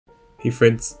Hey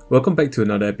friends, welcome back to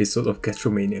another episode of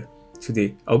Gastromania.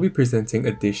 Today, I'll be presenting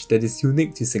a dish that is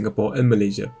unique to Singapore and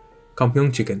Malaysia, Kam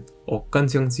Heong Chicken or Kan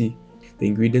Siang Ji. The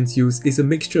ingredients used is a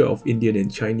mixture of Indian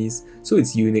and Chinese, so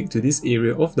it's unique to this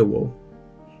area of the world.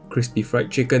 Crispy fried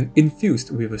chicken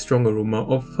infused with a strong aroma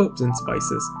of herbs and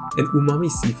spices and umami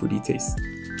seafoody taste.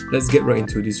 Let's get right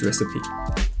into this recipe.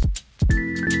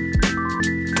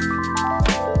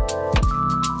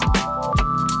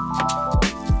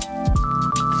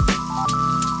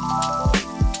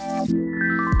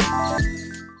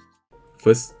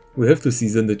 First, we have to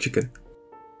season the chicken.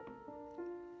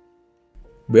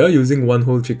 We are using one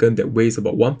whole chicken that weighs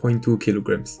about 1.2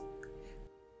 kilograms.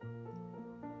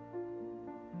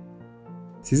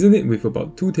 Season it with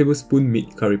about 2 tablespoons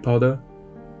meat curry powder,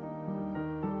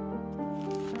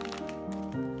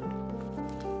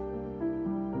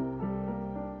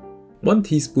 one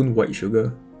teaspoon white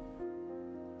sugar,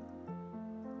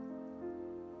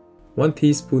 1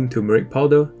 teaspoon turmeric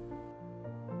powder,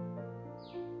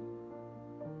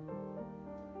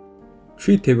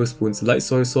 3 tablespoons light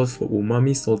soy sauce for umami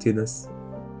saltiness,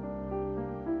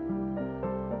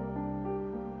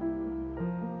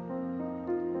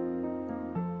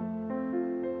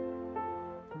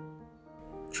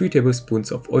 3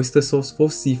 tablespoons of oyster sauce for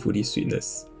seafoody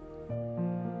sweetness,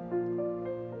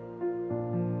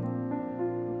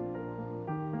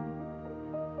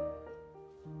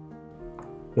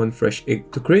 one fresh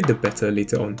egg to create the batter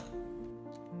later on.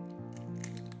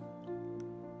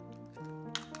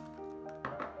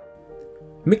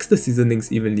 Mix the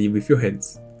seasonings evenly with your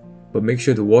hands, but make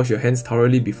sure to wash your hands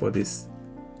thoroughly before this.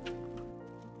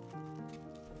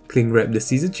 Cling wrap the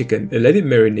seasoned chicken and let it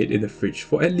marinate in the fridge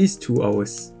for at least 2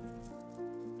 hours.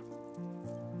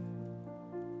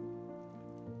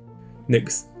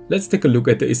 Next, let's take a look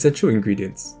at the essential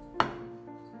ingredients.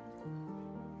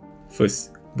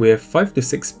 First, we have 5 to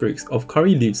 6 sprigs of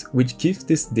curry leaves which gives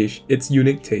this dish its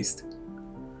unique taste.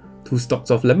 2 stalks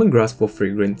of lemongrass for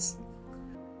fragrance.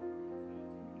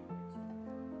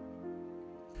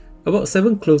 About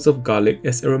 7 cloves of garlic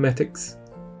as aromatics.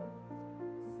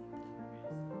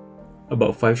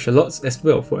 About 5 shallots as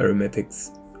well for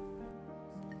aromatics.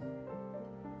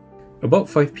 About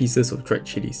 5 pieces of dried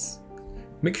chillies.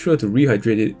 Make sure to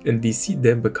rehydrate it and de-seed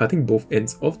them by cutting both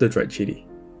ends of the dried chilli.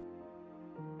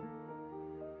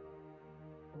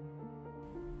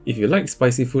 If you like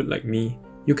spicy food like me,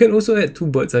 you can also add 2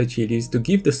 bird's eye chilies to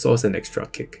give the sauce an extra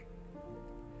kick.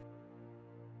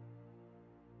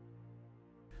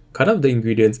 Cut up the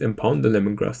ingredients and pound the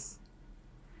lemongrass.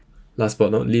 Last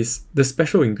but not least, the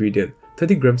special ingredient,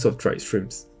 30 grams of dried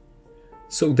shrimps.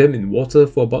 Soak them in water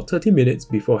for about 30 minutes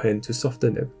beforehand to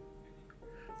soften them.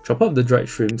 Chop up the dried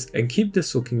shrimps and keep the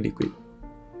soaking liquid.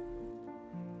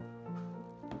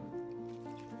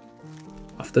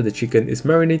 After the chicken is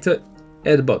marinated,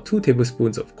 add about 2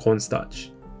 tablespoons of cornstarch.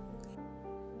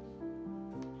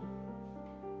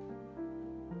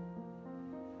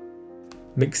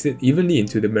 Mix it evenly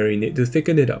into the marinade to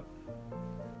thicken it up.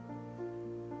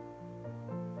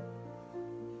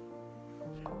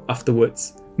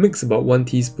 Afterwards, mix about 1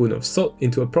 teaspoon of salt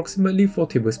into approximately 4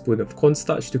 tablespoons of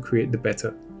cornstarch to create the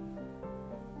batter.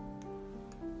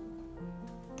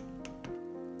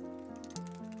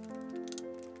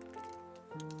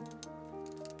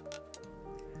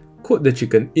 Coat the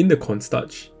chicken in the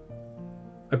cornstarch.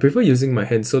 I prefer using my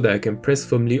hand so that I can press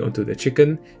firmly onto the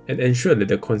chicken and ensure that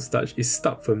the cornstarch is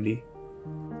stuck firmly.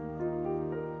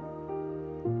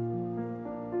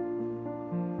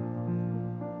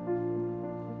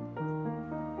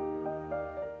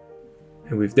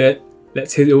 And with that,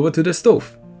 let's head over to the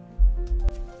stove.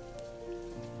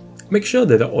 Make sure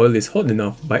that the oil is hot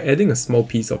enough by adding a small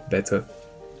piece of batter.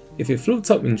 If it floats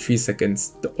up in 3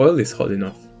 seconds, the oil is hot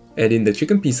enough. Add in the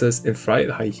chicken pieces and fry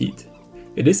at high heat.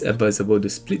 It is advisable to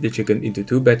split the chicken into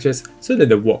 2 batches so that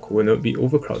the wok will not be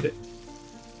overcrowded.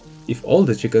 If all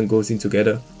the chicken goes in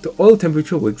together, the oil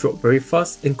temperature will drop very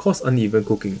fast and cause uneven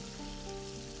cooking.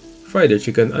 Fry the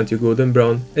chicken until golden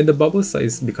brown and the bubble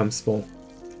size becomes small.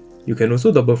 You can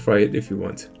also double fry it if you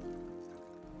want.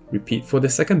 Repeat for the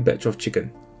second batch of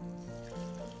chicken.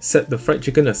 Set the fried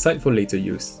chicken aside for later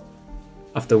use.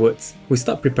 Afterwards, we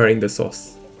start preparing the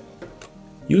sauce.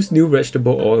 Use new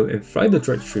vegetable oil and fry the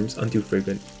dried shrimps until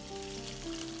fragrant.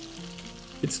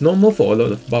 It's normal for a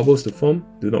lot of bubbles to form,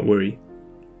 do not worry.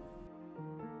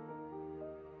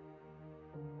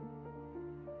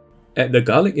 Add the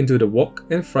garlic into the wok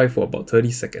and fry for about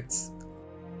 30 seconds.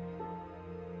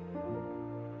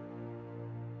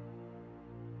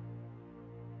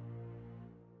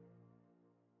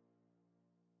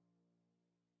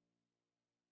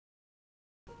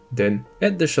 Then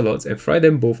add the shallots and fry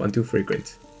them both until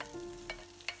fragrant.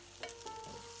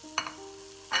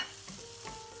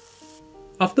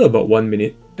 After about 1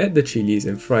 minute, add the chilies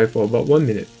and fry for about 1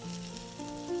 minute.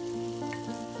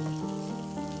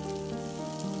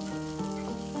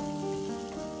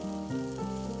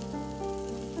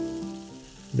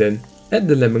 Then, add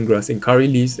the lemongrass and curry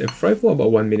leaves and fry for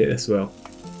about 1 minute as well.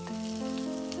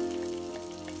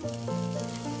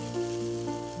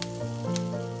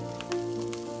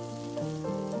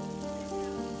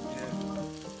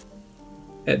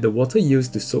 Add the water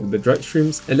used to soak the dried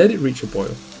shrimps and let it reach a boil.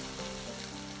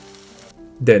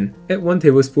 Then, add 1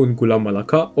 tablespoon Gula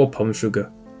Melaka or palm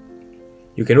sugar.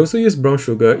 You can also use brown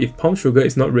sugar if palm sugar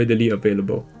is not readily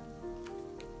available.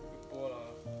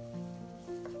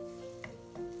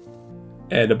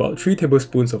 Add about 3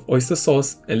 tablespoons of oyster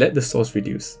sauce and let the sauce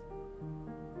reduce.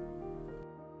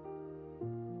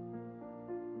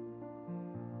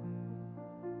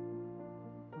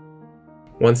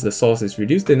 Once the sauce is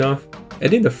reduced enough,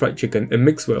 add in the fried chicken and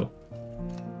mix well.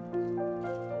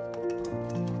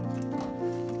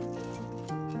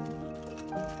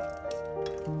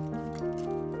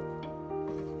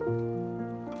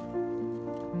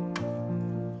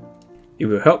 It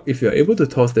will help if you are able to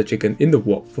toss the chicken in the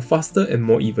wok for faster and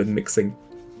more even mixing.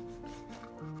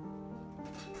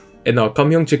 And our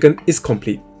Kam Heong chicken is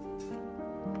complete.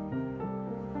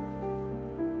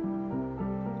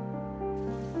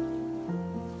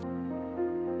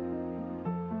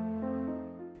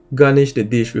 Garnish the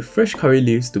dish with fresh curry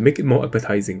leaves to make it more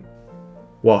appetizing.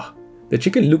 Wow, the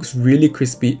chicken looks really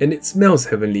crispy and it smells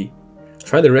heavenly.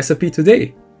 Try the recipe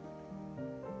today!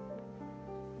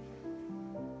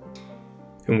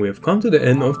 And we have come to the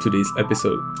end of today's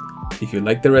episode. If you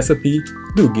like the recipe,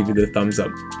 do give it a thumbs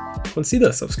up.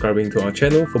 Consider subscribing to our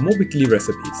channel for more weekly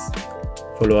recipes.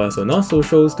 Follow us on our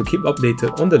socials to keep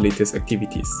updated on the latest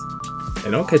activities.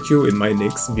 And I'll catch you in my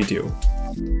next video.